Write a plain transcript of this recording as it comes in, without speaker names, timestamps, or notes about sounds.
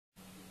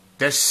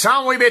The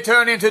sun will be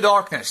turned into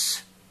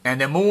darkness, and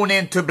the moon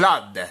into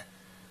blood.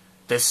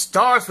 The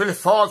stars will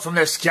fall from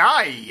the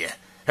sky,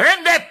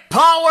 and the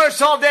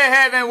powers of the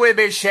heaven will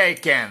be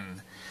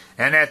shaken.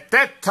 And at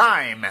that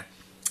time,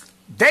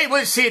 they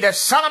will see the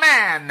Son of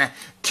Man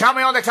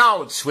coming on the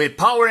clouds with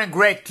power and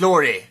great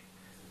glory.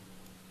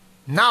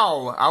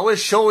 Now, I will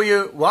show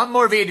you one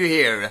more video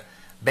here.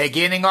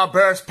 Beginning of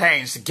birth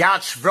pains,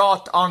 God's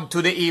wrath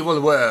unto the evil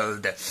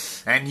world.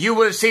 And you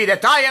will see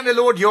that I am the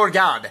Lord your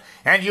God,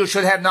 and you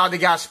should have no other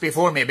gods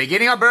before me.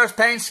 Beginning of birth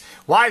pains,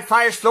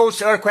 wildfires,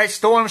 floods, earthquakes,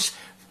 storms,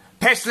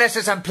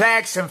 pestilences and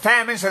plagues and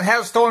famines and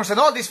hailstorms and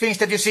all these things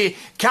that you see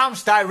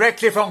comes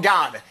directly from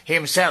God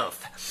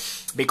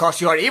himself. Because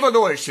you are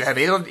evildoers, you have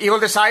evil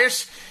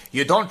desires,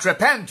 you don't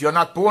repent, you are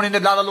not born in the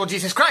blood of Lord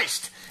Jesus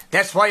Christ.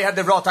 That's why you have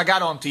the wrath of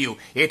God unto you.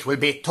 It will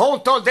be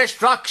total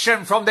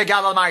destruction from the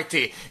God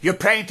Almighty. You're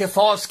praying to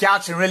false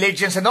gods and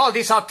religions, and all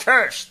these are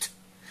cursed.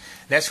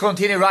 Let's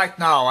continue right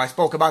now. I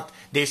spoke about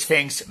these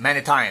things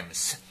many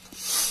times.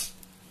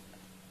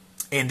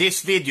 In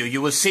this video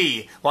you will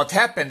see what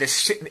happened. It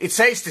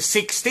says the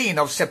 16th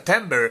of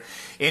September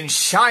in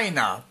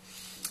China.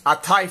 A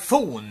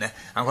typhoon.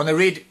 I'm going to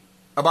read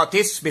about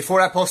this before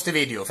I post the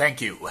video.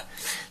 Thank you.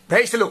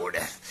 Praise the Lord.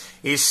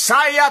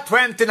 Isaiah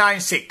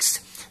 29:6.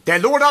 The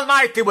Lord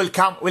Almighty will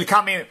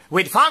come in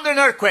with thunder and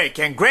earthquake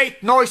and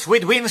great noise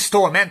with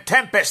windstorm and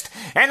tempest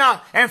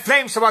and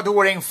flames of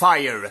adoring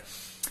fire.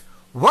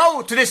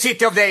 Woe to the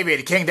city of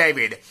David, King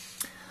David!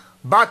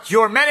 But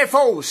your many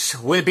foes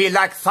will be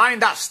like fine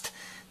dust,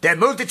 the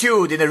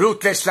multitude in the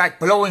rootless like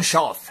blowing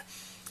chaff.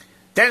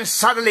 Then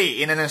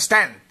suddenly in an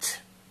instant.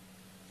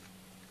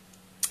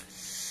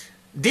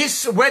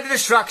 This weather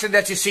destruction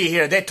that you see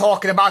here, they're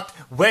talking about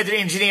weather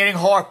engineering,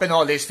 HAARP and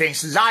all these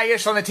things.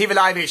 Liars on the TV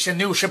Live Vision,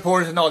 news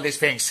reporters and all these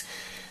things.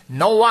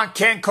 No one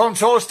can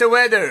control the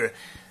weather.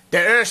 The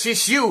earth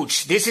is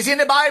huge. This is in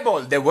the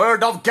Bible, the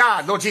word of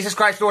God, Lord Jesus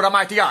Christ, Lord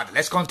Almighty God.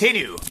 Let's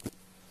continue.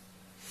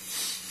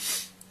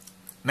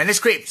 Many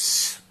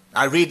scripts.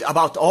 I read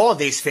about all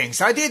these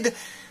things. I did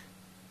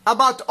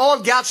about all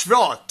God's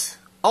wrath,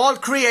 all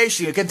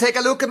creation. You can take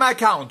a look at my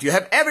account. You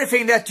have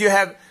everything that you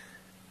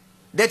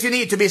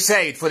need to be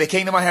saved, for the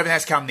kingdom of heaven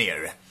has come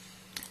near.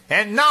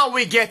 And now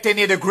we get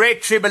into the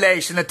great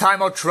tribulation, the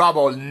time of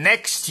trouble.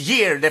 Next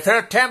year, the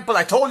third temple,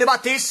 I told you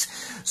about this,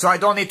 so I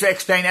don't need to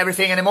explain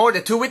everything anymore.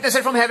 The two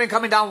witnesses from heaven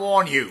coming down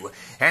warn you.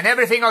 And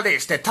everything of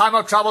this, the time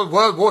of trouble,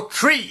 World War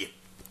III.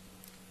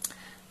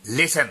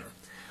 Listen.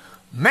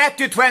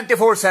 Matthew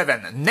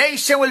 24:7.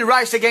 Nation will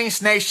rise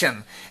against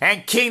nation,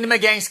 and kingdom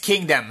against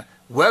kingdom.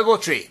 World War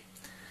III.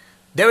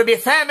 There will be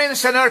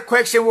famines and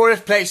earthquakes in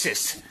various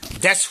places.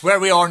 That's where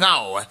we are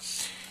now.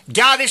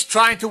 God is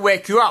trying to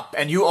wake you up,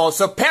 and you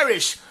also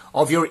perish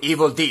of your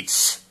evil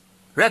deeds.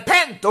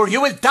 Repent, or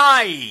you will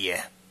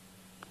die.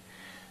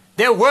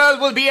 The world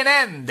will be an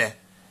end.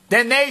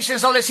 The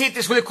nations of the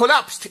cities will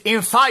collapse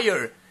in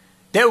fire.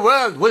 The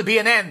world will be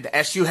an end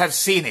as you have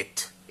seen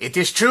it. It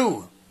is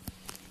true.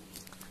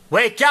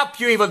 Wake up,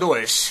 you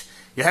evildoers.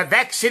 You have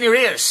wax in your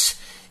ears.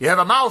 You have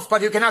a mouth,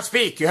 but you cannot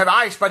speak. You have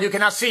eyes, but you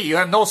cannot see. You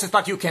have noses,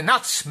 but you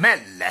cannot smell.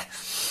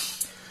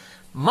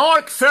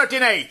 Mark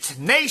 13:8.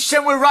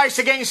 Nation will rise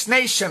against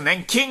nation,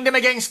 and kingdom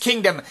against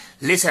kingdom.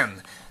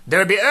 Listen, there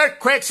will be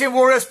earthquakes in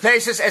various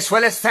places as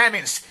well as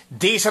famines.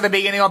 These are the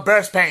beginning of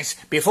birth pains.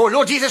 Before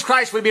Lord Jesus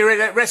Christ will be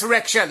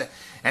resurrection,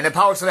 and the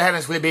powers of the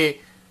heavens will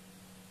be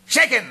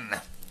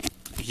shaken.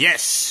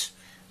 Yes.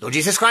 Lord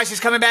Jesus Christ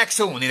is coming back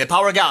soon in the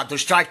power of God to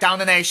strike down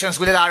the nations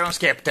with an iron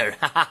scepter.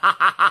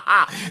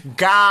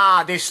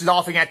 God is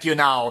laughing at you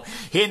now.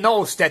 He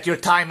knows that your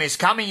time is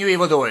coming, you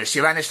evildoers.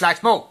 You vanish like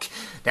smoke.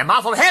 The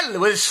mouth of hell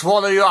will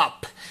swallow you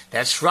up.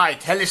 That's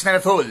right, hell is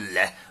never full.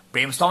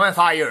 Brimstone and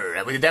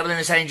fire with the devil and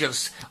his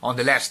angels on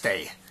the last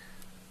day.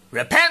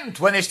 Repent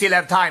when you still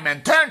have time,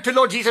 and turn to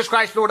Lord Jesus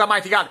Christ, Lord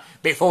Almighty God,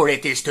 before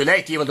it is too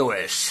late,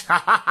 evildoers.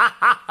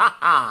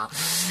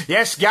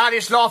 Yes, God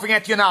is laughing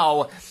at you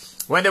now.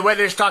 When the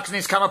weather destruction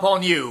is come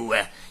upon you,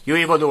 you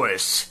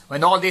evildoers,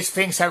 when all these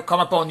things have come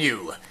upon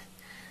you.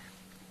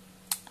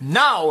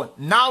 Now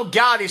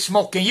God is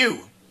mocking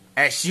you,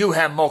 as you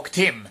have mocked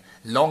him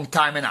long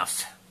time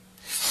enough.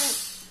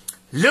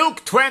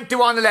 Luke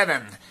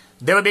 21:11.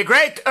 There will be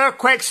great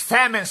earthquakes,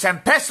 famines,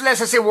 and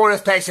pestilences in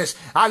various places,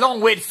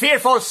 along with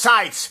fearful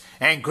sights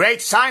and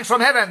great signs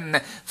from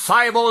heaven,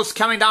 fireballs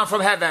coming down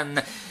from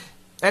heaven,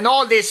 and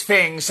all these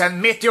things,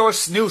 and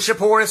meteors, news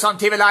reporters on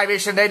TV Live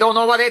Vision, they don't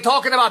know what they're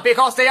talking about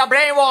because they are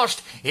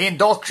brainwashed.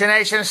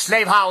 Indoctrination,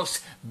 slave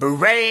house,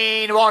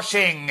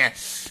 brainwashing.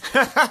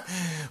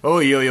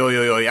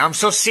 Oy. I'm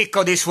so sick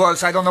of this world,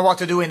 so I don't know what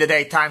to do in the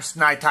daytimes,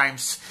 night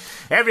times.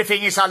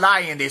 Everything is a lie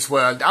in this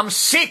world. I'm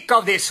sick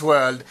of this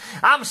world.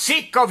 I'm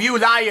sick of you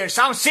liars.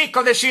 I'm sick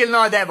of the children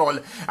of the devil.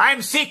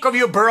 I'm sick of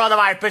you brother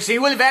vipers.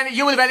 You will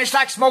vanish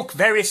like smoke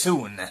very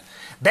soon.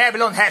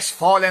 Babylon has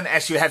fallen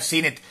as you have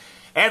seen it.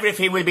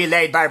 Everything will be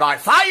laid bare by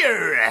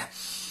fire.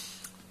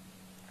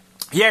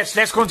 Yes,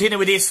 let's continue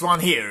with this one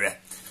here.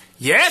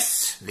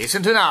 Yes,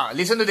 listen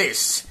to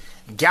this.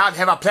 God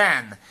have a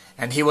plan,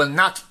 and he will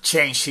not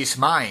change his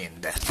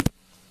mind.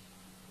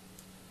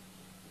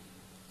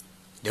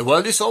 The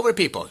world is over,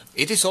 people.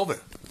 It is over.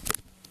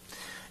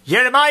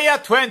 Jeremiah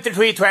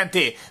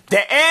 23:20.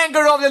 The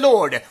anger of the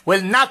Lord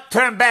will not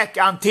turn back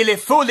until he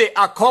fully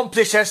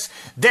accomplishes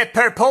the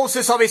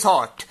purposes of his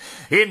heart.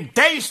 In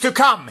days to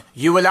come,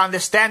 you will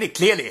understand it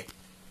clearly.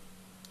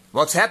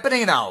 What's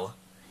happening now?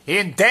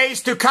 In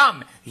days to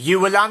come, you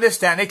will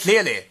understand it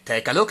clearly.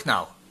 Take a look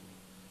now.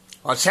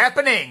 What's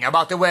happening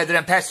about the weather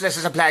and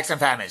pestilences and plagues and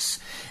famines?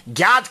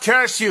 God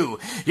curse you,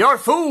 your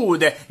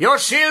food, your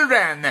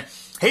children.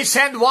 He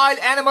sent wild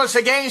animals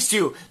against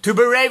you to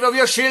berate of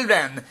your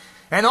children.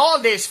 And all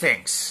these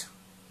things.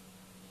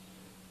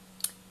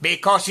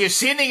 Because you're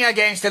sinning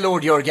against the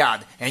Lord your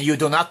God, and you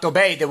do not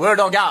obey the word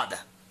of God.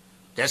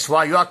 That's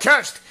why you are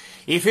cursed.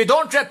 If you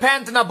don't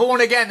repent and are born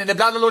again in the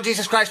blood of the Lord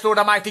Jesus Christ, Lord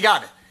Almighty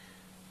God,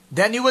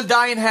 then you will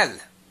die in hell.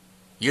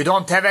 You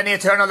don't have any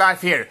eternal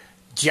life here.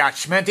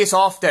 Judgment is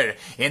after.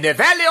 In the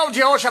valley of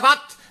Jehoshaphat,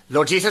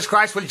 Lord Jesus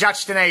Christ will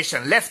judge the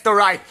nation, left or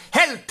right,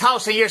 hell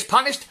 1,000 years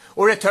punished,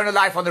 or eternal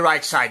life on the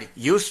right side.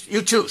 You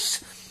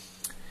choose.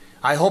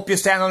 I hope you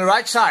stand on the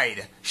right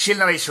side.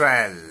 Children of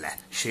Israel.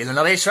 Children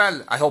of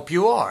Israel, I hope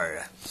you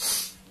are.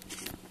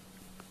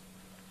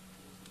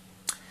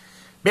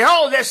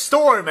 Behold, the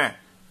storm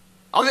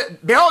of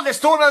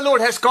the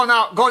Lord has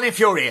gone in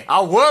fury,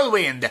 a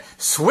whirlwind,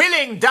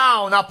 swilling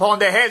down upon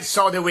the heads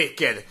of the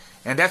wicked.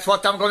 And that's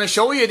what I'm going to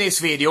show you in this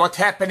video. What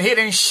happened here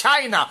in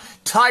China.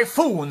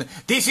 Typhoon.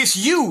 This is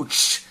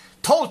huge.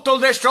 Total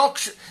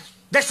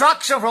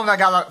destruction from the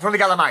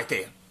God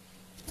Almighty.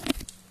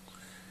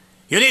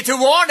 You need to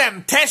warn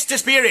them. Test the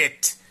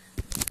spirit.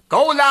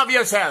 Go love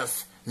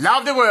yourself.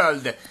 Love the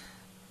world.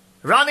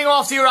 Running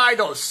after your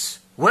idols.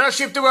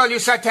 Worship the world, you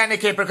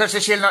satanic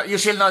hypocrites, you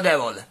shall know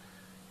devil.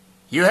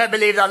 You have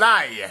believed a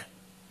lie.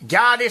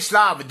 God is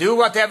love. Do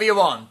whatever you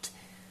want.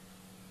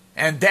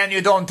 And then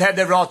you don't have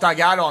the wrath of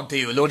God onto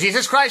you. Lord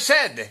Jesus Christ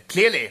said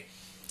clearly,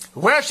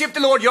 worship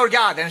the Lord your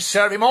God and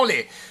serve him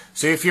only.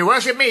 So if you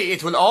worship me,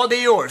 it will all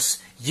be yours.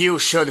 You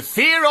should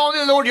fear only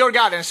the Lord your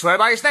God and swear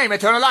by his name,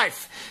 eternal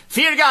life.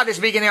 Fear God is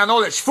beginning of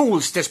knowledge.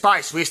 Fools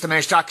despise wisdom and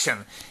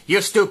instruction.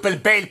 You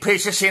stupid Baal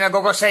priests,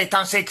 synagogue of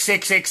Satan,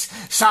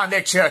 666,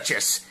 Sunday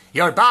churches.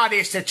 Your body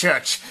is the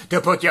church.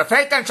 To put your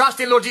faith and trust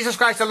in Lord Jesus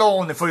Christ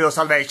alone for your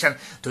salvation.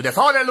 To the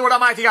Father, Lord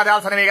Almighty God,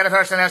 Alpha and Omega, the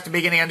first and last, the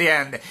beginning and the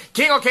end.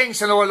 King of kings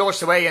and Lord of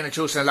lords, the way and the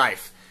chosen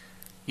life.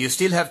 You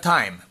still have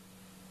time.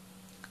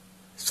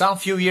 Some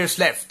few years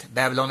left.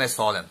 Babylon has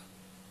fallen.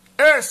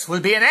 Earth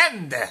will be an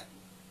end.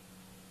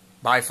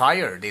 By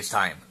fire this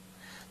time.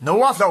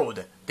 Noah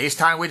flowed, this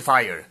time with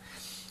fire.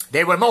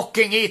 They were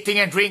mocking, eating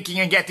and drinking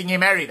and getting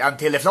married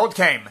until the flood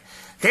came.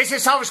 This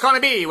is how it's going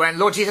to be when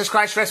Lord Jesus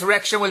Christ's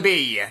resurrection will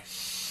be.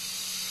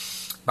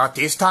 But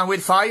this time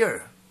with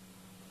fire.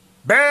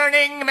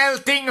 Burning,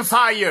 melting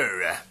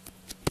fire.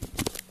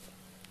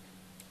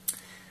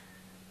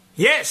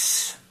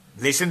 Yes,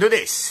 listen to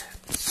this.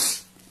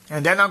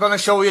 And then I'm going to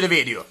show you the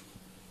video.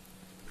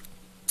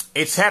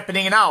 It's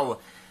happening now.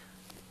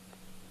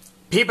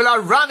 People are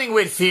running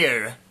with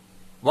fear.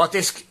 What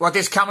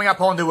is coming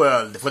upon the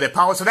world? For the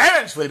powers of the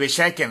heavens will be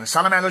shaken.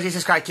 Son of Man, Lord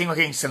Jesus Christ, King of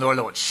kings and Lord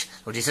of lords.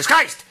 Lord Jesus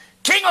Christ,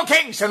 King of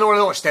kings and Lord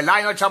of lords. The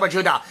Lion of the tribe of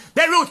Judah,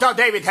 the root of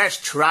David has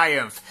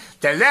triumphed.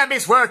 The Lamb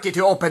is worthy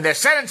to open the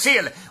seventh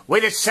seal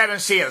with its 7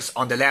 seals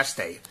on the last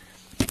day.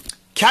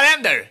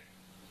 Calendar,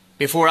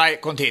 before I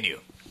continue.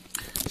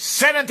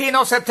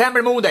 17th of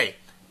September, Moon Day.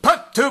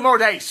 Put 2 more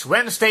days.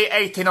 Wednesday,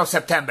 18th of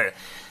September.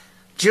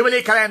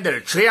 Jubilee calendar,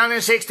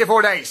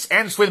 364 days,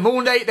 ends with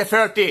Moon Day, the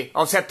 30th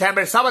of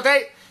September, Sabbath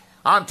day,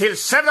 until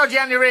 7th of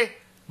January,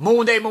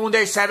 Moon Day,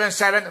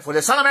 7/7, for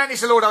the Son of Man is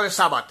the Lord of the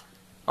Sabbath.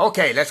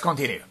 Okay, let's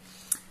continue.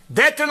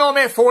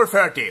 Deuteronomy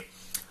 4:30,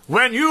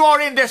 when you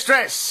are in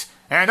distress,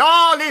 and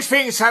all these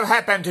things have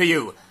happened to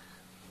you,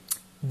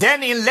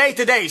 then in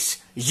later days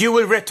you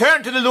will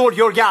return to the Lord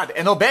your God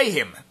and obey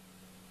him.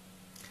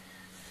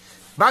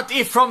 But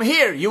if from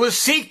here you will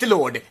seek the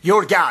Lord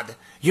your God,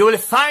 you will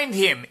find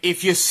him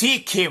if you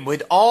seek him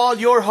with all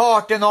your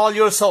heart and all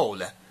your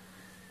soul.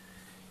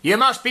 You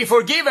must be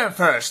forgiven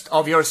first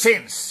of your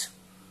sins.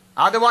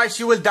 Otherwise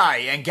you will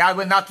die and God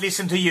will not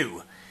listen to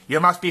you. You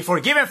must be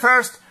forgiven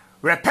first,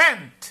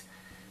 repent,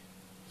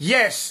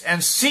 yes,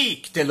 and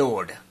seek the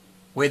Lord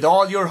with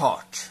all your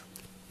heart.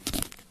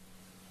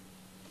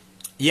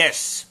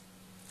 Yes.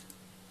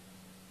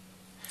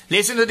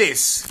 Listen to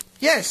this.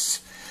 Yes.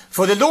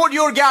 For the Lord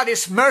your God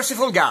is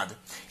merciful God.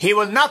 He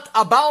will not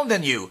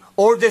abandon you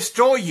or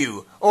destroy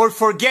you or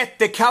forget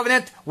the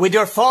covenant with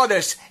your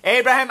fathers,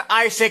 Abraham,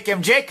 Isaac,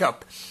 and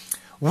Jacob,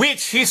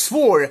 which he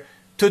swore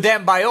to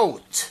them by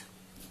oath.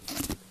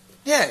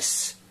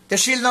 Yes, the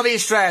children of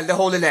Israel, the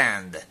Holy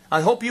Land.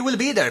 I hope you will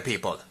be there,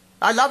 people.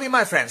 I love you,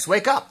 my friends.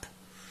 Wake up.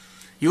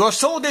 You are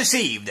so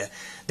deceived.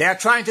 They are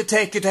trying to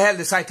take you to hell,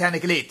 the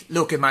satanic elite.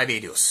 Look at my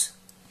videos.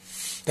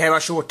 They have a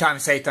short time,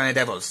 Satan and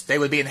devils. They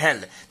will be in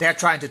hell. They are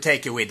trying to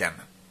take you with them.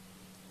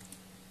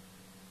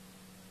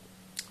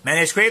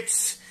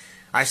 Manuscripts,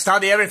 I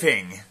study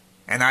everything,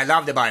 and I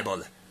love the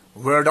Bible.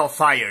 Word of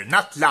fire,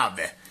 not love.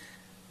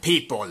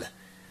 People,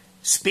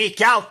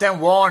 speak out and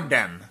warn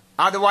them.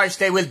 Otherwise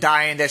they will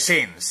die in their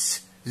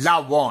sins.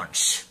 Love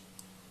warns.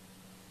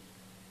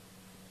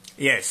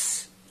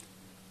 Yes.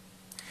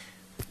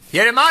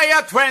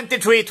 Jeremiah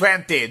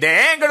 23:20. The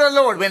anger of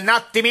the Lord will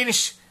not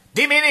diminish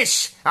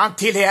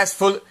until he has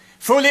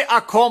fully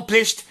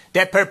accomplished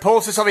the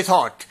purposes of his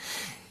heart.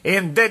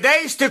 In the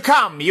days to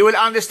come, you will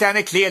understand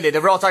it clearly,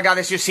 the wrath of God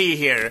as you see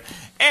here.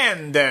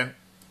 And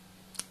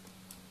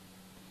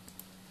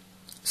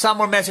some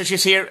more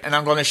messages here, and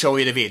I'm going to show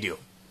you the video.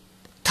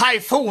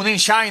 Typhoon in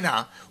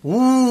China.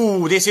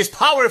 Ooh, this is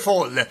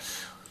powerful.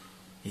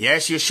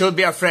 Yes, you should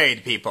be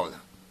afraid, people.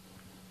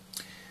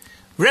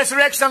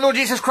 Resurrection of Lord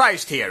Jesus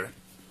Christ here.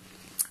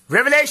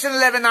 Revelation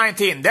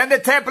 11:19. Then the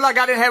temple of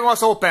God in heaven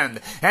was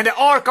opened, and the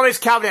ark of his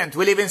covenant.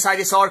 We live inside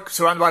this ark,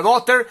 surrounded by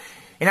water,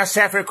 in a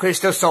sapphire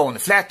crystal stone.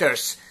 Flat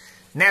earth.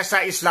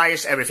 NASA is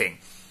liars, everything.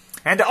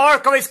 And the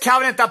ark of his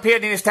covenant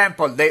appeared in his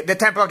temple, the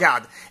temple of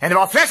God. And there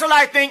were flash of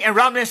lightning, and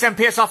rumblings, and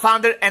peals of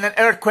thunder, and an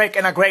earthquake,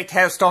 and a great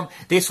hailstorm.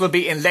 This will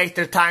be in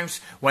later times,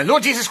 when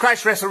Lord Jesus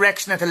Christ's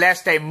resurrection at the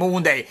last day,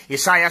 moon day.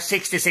 Isaiah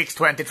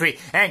 66:23.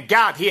 And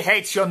God, he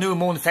hates your new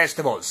moon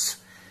festivals.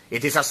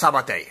 It is a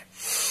Sabbath day.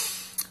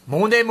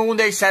 Moon day,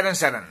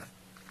 7/7.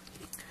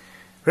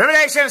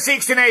 Revelation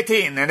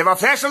 16:18. And there were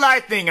flash of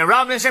lightning, and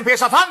rumblings, and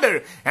peals of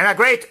thunder, and a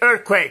great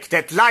earthquake,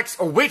 that likes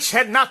of which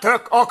had not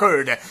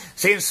occurred,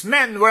 since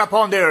men were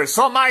upon the earth.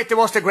 So mighty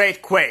was the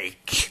great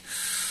quake.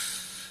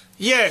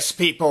 Yes,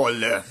 people.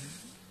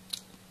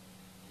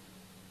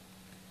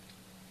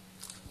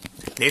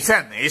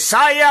 Listen,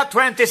 Isaiah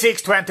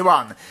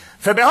 26:21.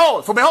 For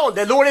behold,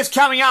 the Lord is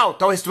coming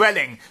out of his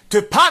dwelling,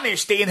 to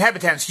punish the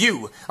inhabitants,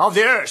 you, of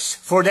the earth,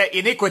 for their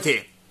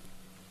iniquity.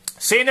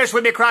 Sinners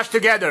will be crushed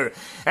together,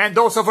 and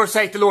those who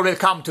forsake the Lord will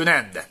come to an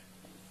end.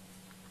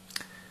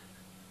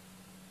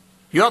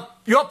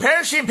 You're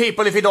perishing,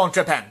 people, if you don't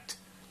repent.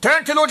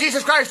 Turn to Lord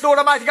Jesus Christ, Lord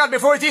Almighty God,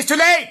 before it is too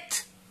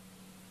late.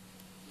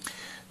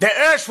 The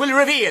earth will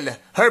reveal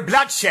her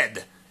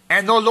bloodshed,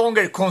 and no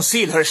longer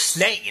conceal her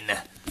slain.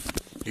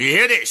 Do you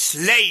hear this?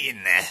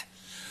 Slain.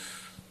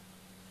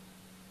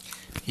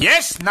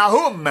 Yes,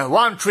 Nahum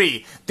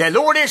 1:3. The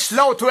Lord is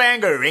slow to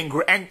anger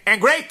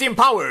and great in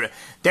power.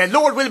 The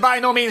Lord will by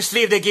no means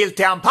leave the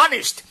guilty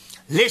unpunished.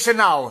 Listen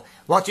now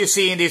what you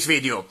see in this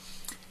video.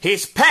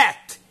 His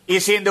path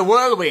is in the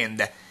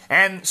whirlwind,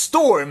 and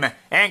storm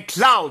and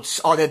clouds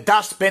are the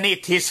dust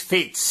beneath his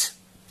feet.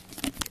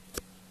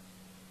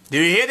 Do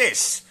you hear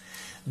this?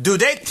 Do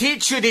they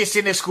teach you this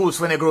in the schools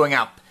when they're growing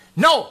up?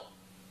 No!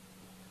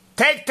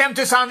 Take them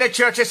to Sunday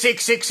churches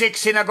 666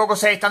 synagogue of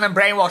Satan and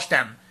brainwash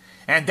them.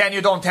 And then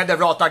you don't have the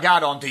wrath of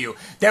God onto you.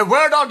 The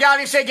word of God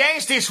is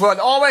against this world,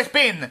 always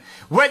been.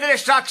 Whether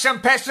destruction,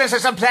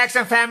 pestilences, and plagues,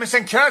 and famines,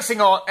 and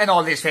cursing, and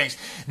all these things.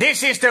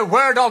 This is the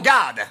word of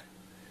God.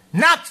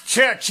 Not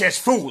churches,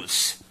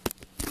 fools.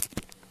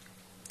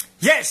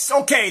 Yes,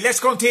 okay, let's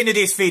continue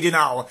this video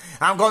now.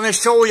 I'm going to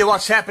show you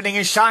what's happening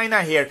in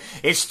China here.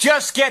 It's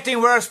just getting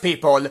worse,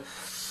 people.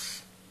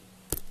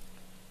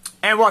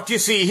 And what you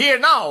see here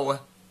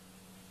now,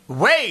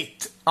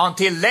 wait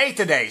until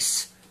later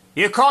days.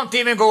 You can't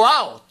even go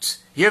out.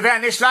 You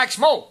vanish like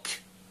smoke.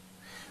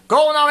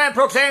 Go now and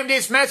proclaim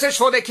this message,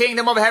 for the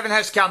kingdom of heaven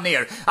has come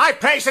near. I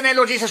praise the name,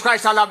 Lord Jesus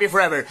Christ, I love you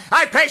forever.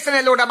 I praise the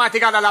name, Lord Almighty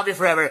God, I love you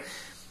forever.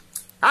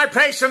 I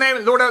praise the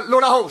name, Lord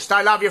of hosts,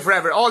 I love you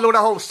forever. Oh, Lord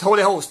of hosts,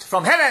 holy host,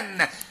 from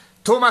heaven,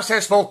 Thomas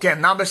has spoken.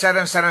 Number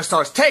 7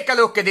 stars. Take a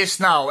look at this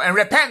now, and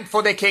repent,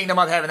 for the kingdom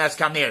of heaven has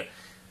come near.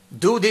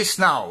 Do this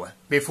now,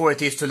 before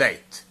it is too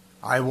late.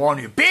 I warn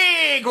you.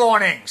 Big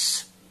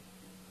warnings!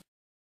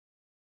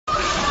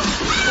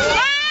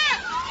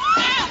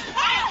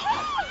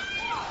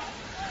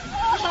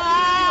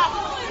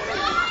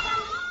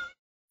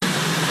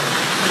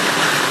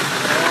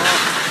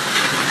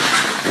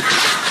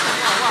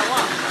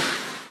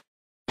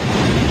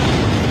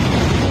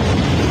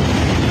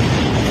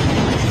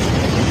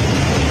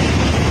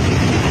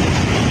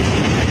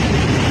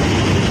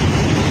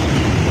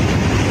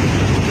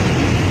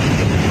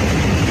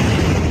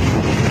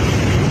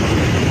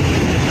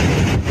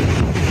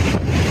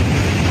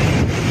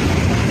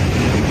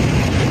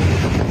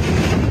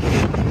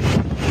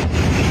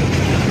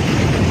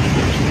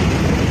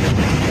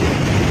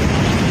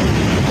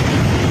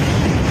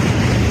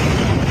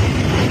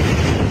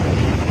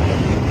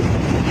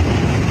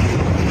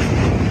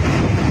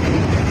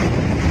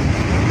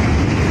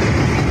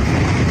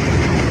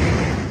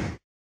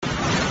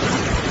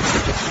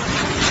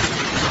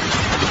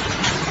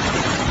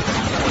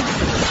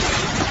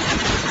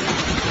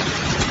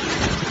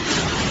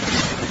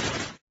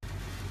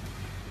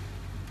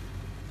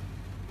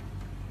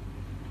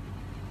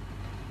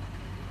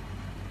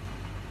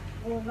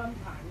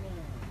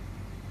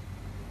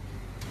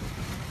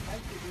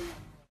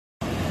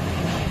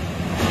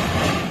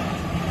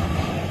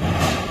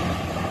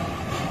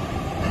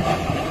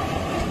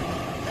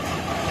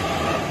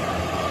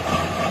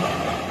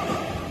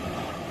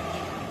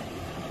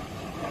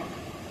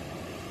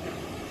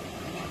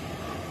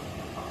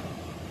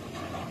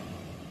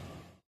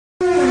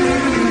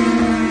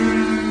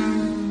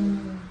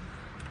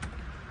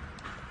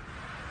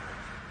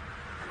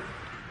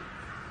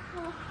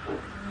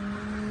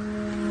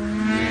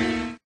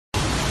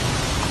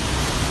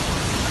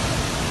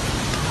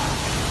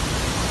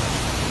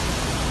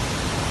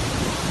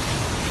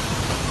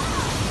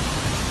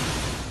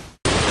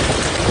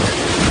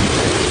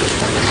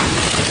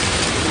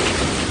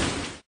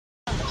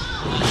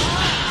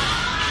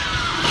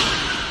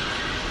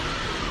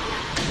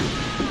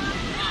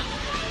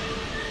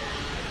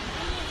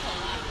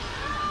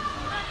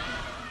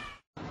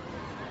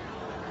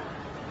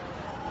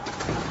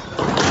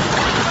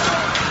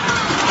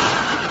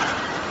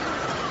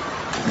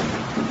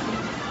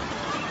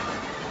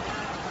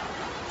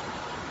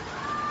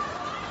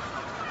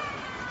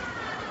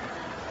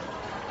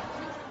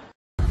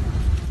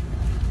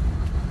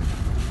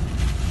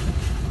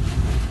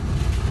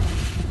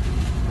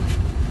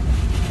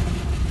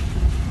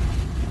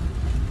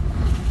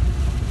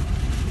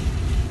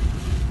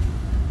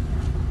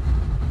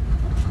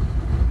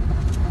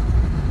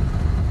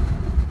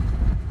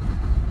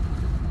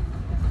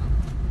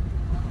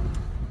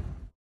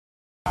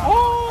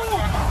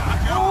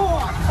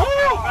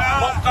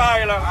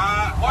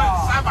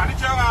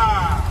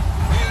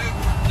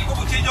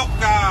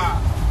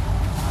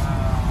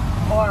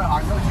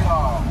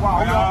 哇，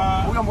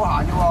好有冇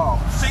閒嘅喎。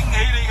升起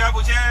你㗎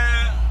部車，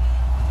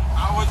打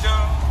開張，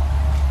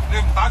你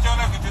唔打張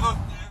咧，佢最多。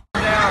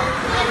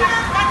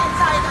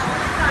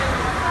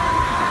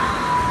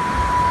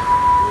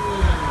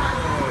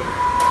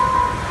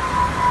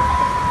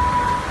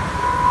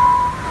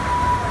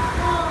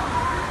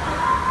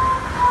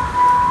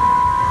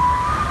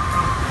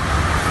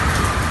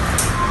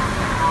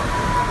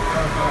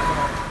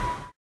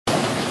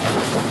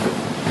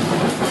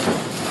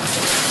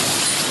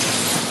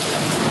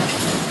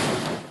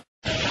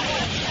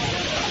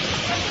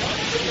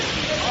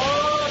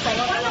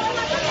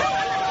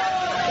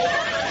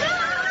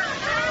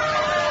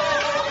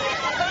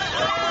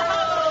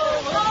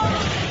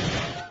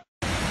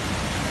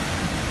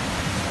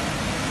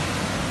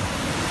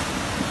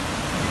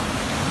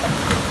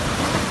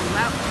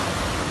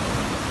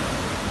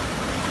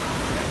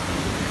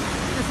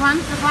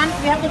This one,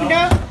 we have the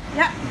window.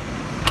 Yeah.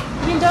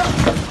 Window.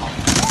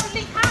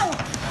 Holy cow!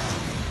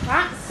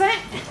 That's it.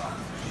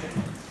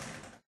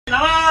 嚟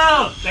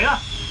啦，嚟啦，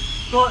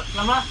過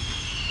嚟啦。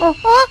得唔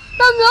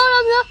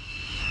得？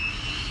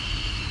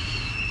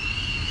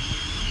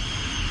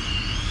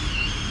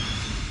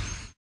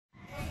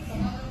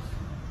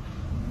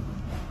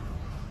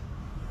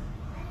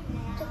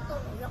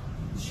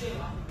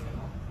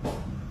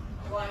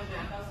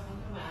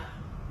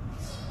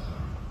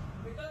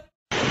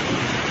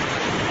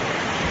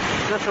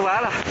这吃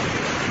完了，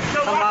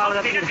他妈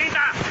的！你的鸡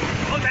蛋，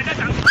我在这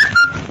等。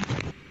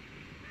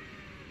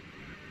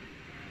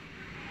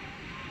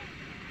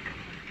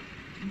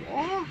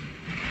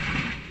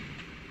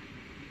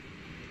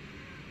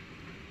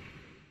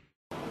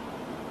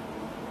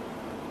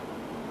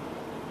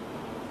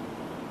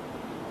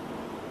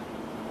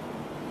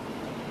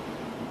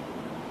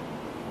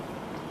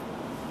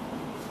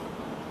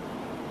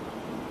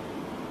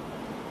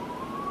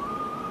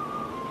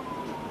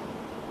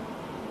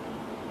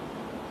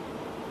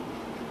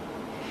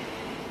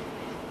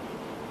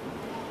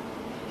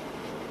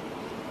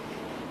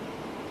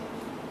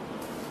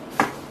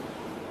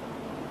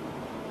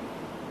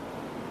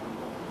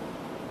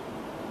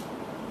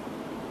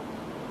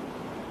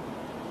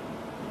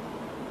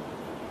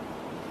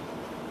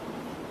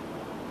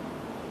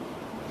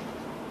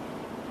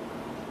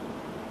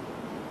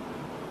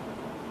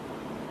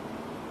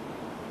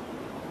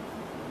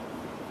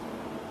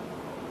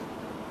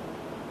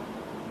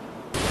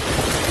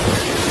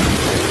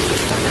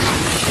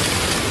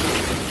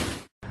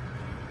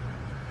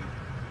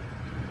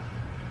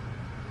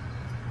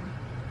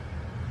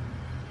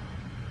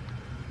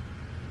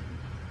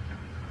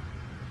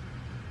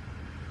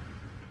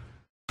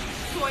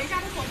锁一下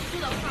它锁不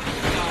住的话。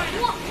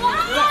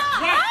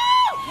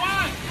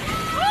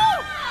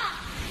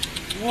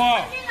哇！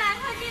进来，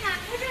快进来！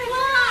哇！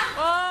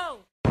哦。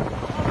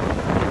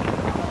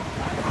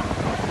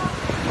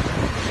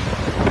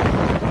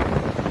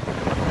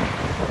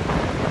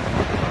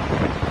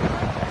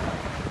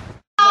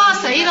啊！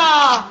死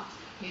啦！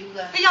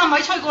哎呀，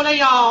咪吹過你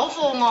又好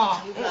放喎！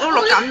我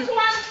錄緊。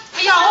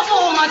哎呀，好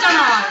放啊，真係。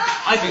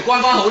艾肥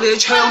關翻好你啲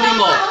窗添喎。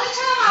啲窗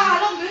啊，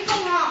落唔亂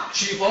動啊！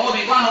廚房嗰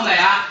邊關好未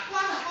啊？關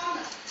啦，關啦。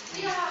哎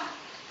呀！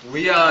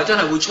會啊，真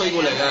係會吹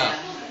過嚟㗎，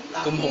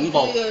咁恐怖。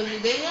哇！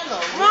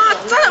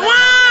真係哇！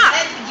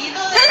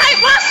睇睇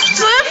哇！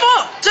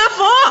着火！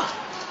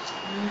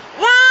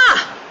哇！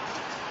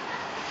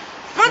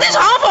哇！啲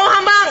廠房冚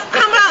唪唥！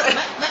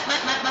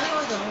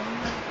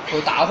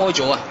佢打開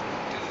咗啊！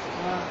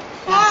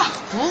哇！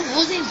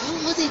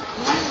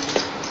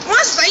哇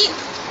死！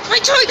咪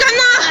吹緊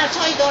啦！冇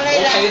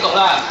企度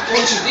啦，安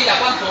全啲入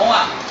翻房啊！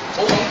好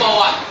恐怖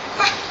啊！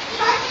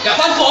入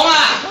翻房啊！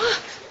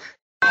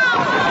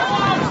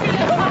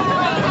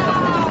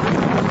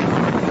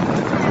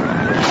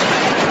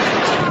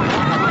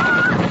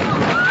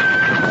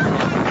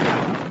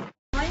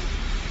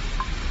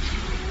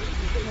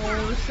好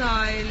犀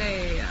利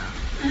啊！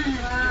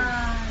哇！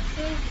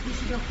啲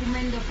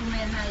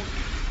dokumen係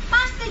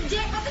，pasti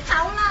Jack pasti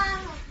tahu lah。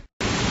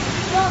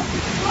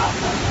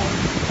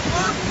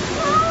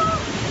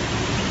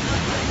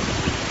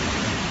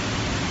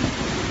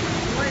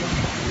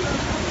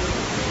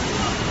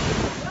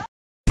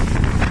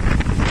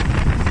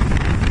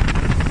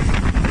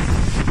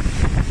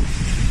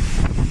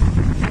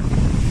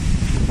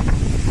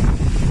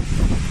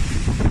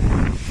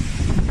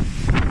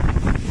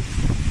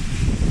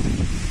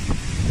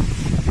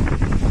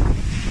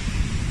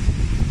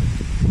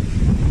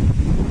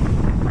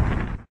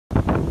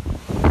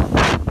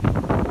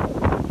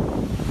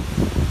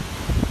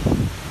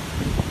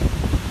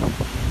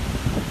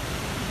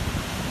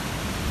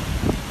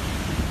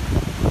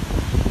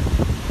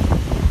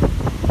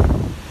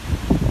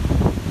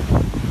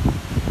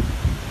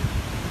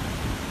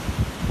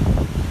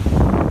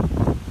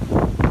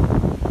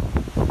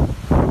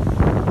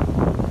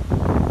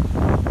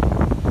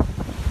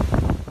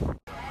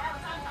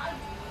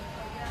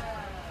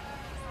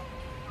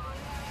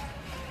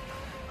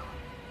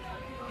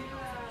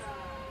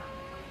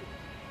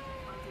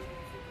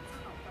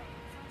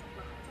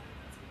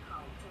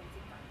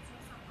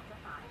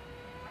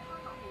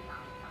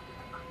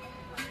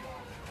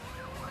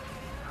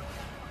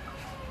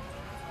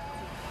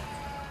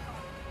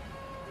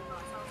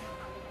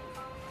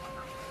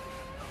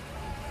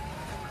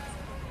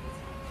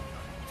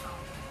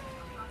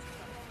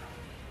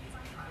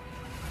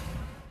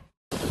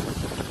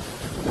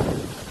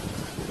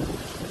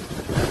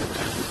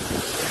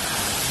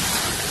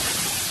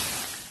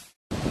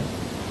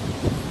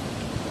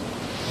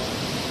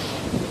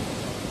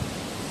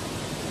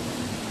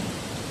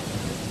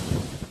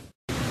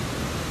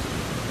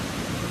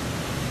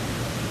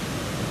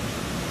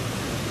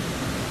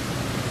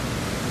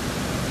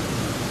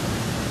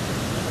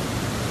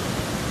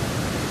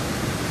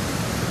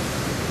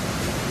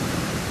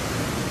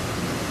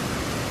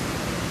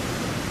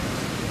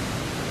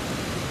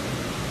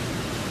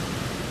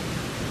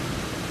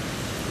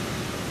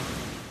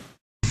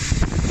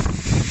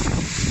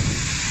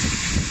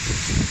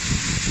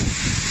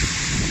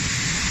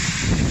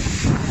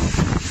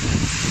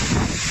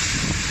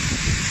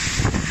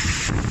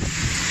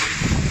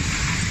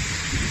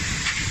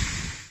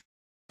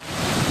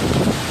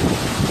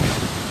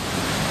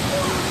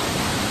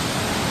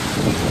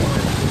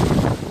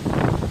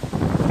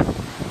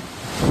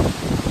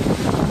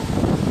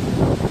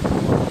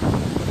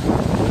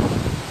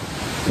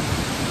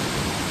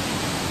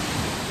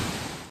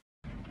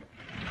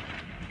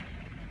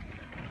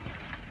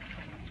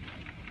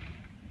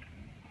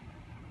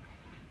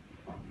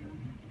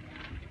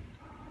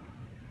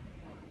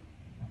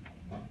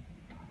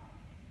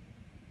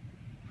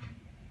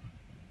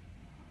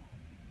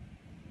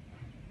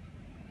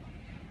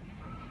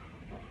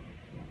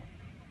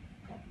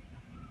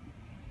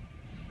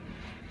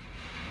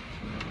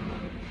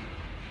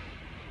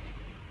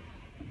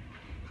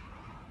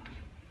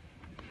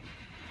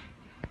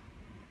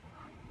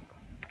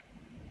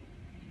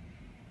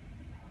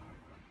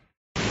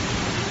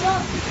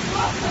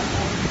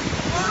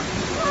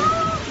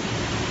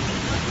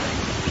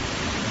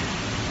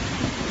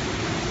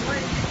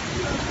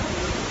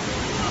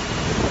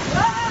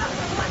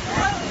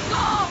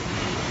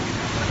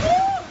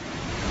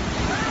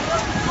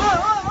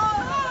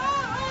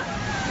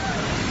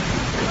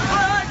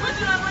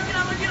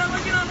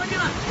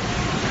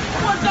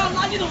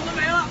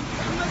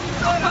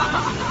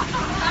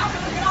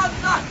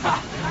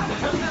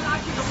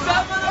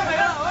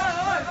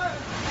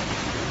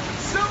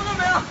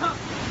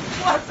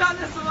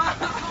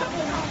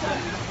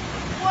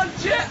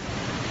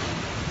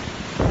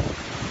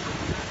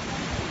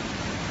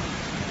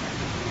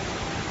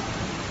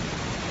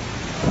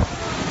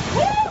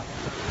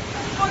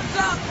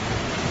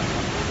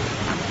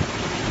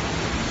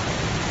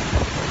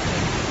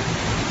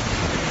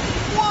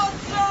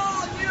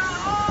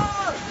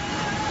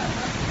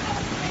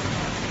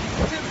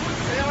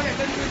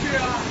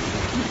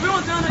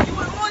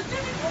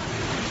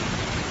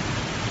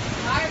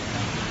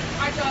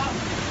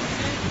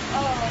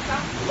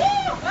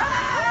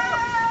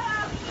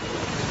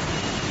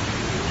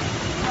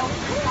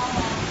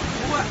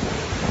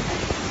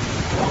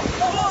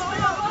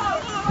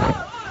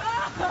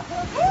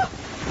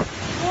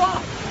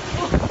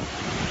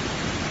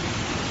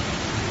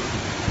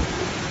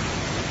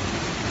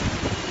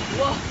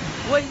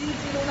我已经激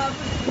动到自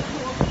己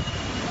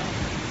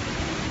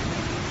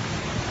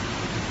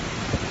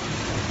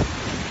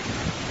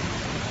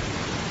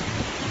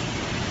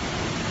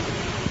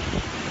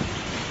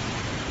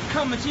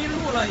看不清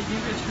路了，已经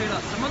被吹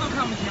了，什么都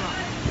看不清了。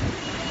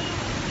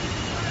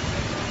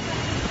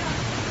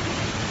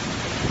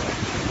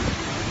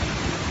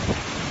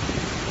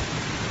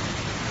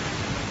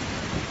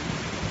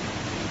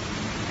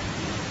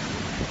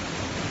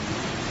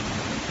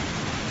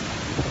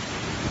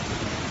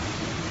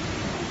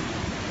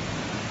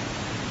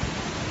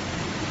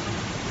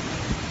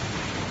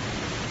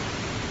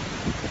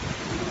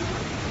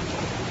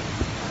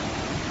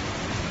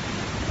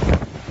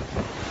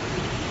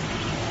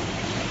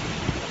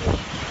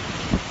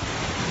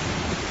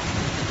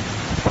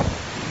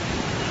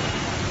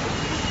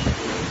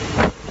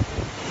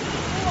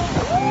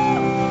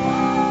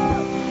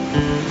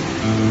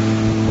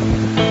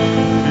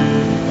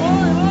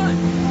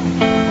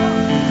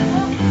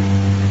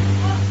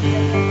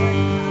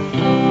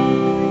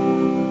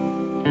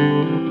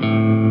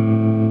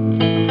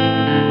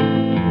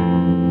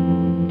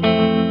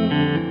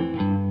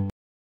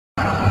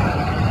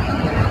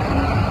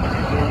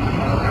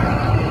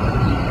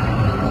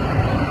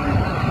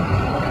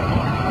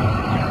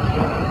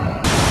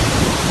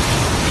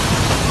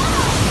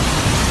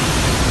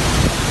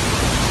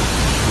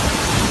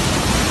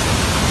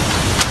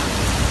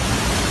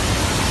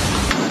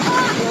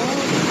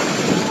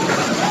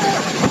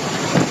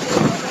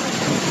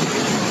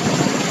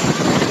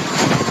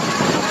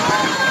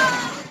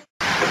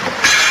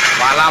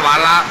完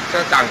了，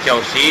这涨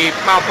90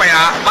报废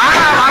了，完了，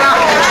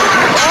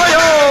哎呦，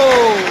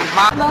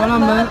关了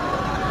门。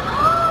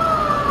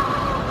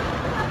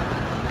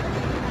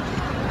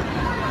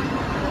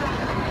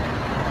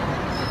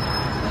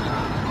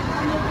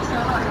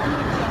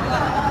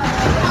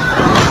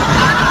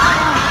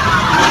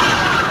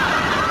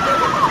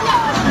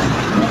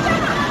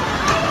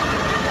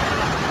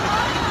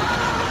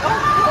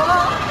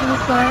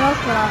死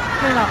了，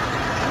废了。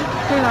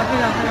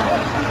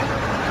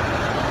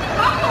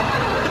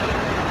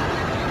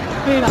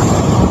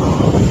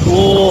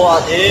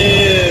我天！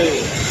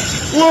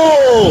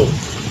哇！